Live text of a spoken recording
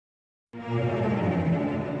Sen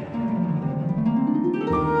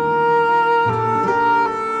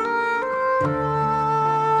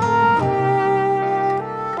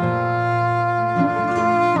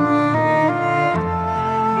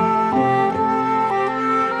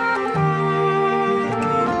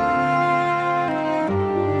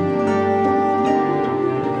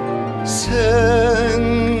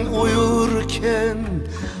uyurken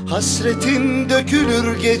hasretin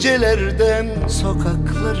dökülür gecelerden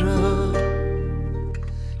sokaklara,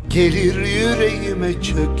 gelir yüreğime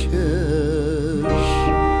çöker,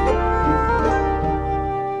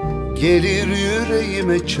 gelir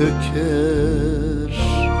yüreğime çöker.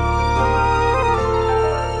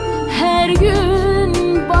 Her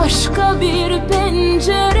gün başka bir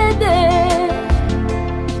pencerede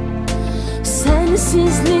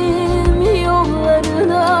sensizliğim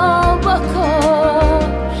yollarına bakar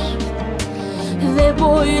ve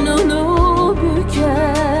boynunu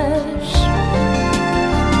büker.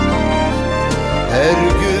 Her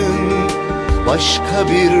gün başka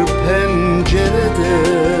bir pencerede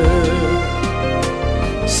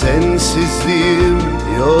sensizliğim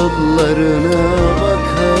yollarına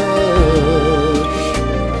bakar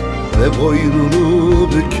ve boynunu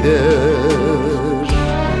büker.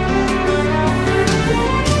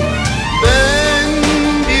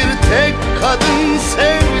 Kadın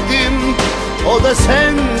sevdim, o da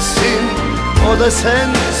sensin, o da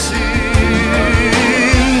sensin.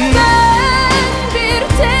 Ben bir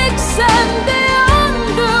tek sende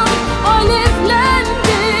yandım,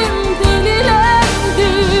 alevlendim,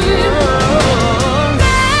 delilendim.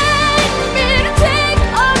 Ben bir tek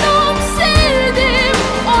adam sevdim,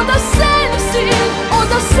 o da sensin, o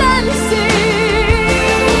da sensin.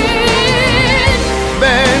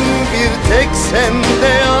 Ben bir tek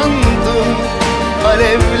sende yandım,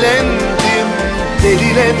 alevlendim,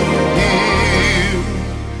 delilendim.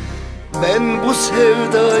 Ben bu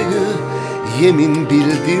sevdayı yemin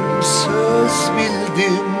bildim, söz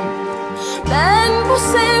bildim. Ben bu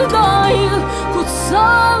sevdayı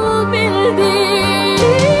kutsal bildim.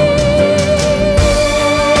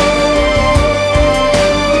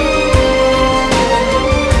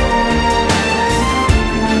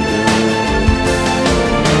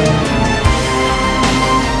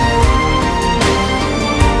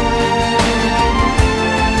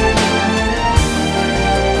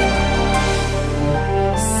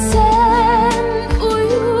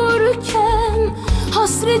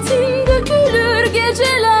 Hasretin dökülür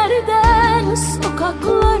gecelerden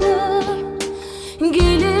sokaklara,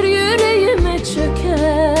 gelir yüreğime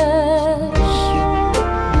çöker,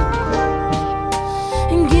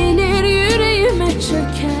 gelir yüreğime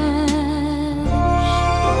çöker.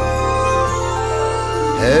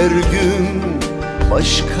 Her gün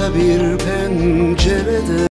başka bir pencerede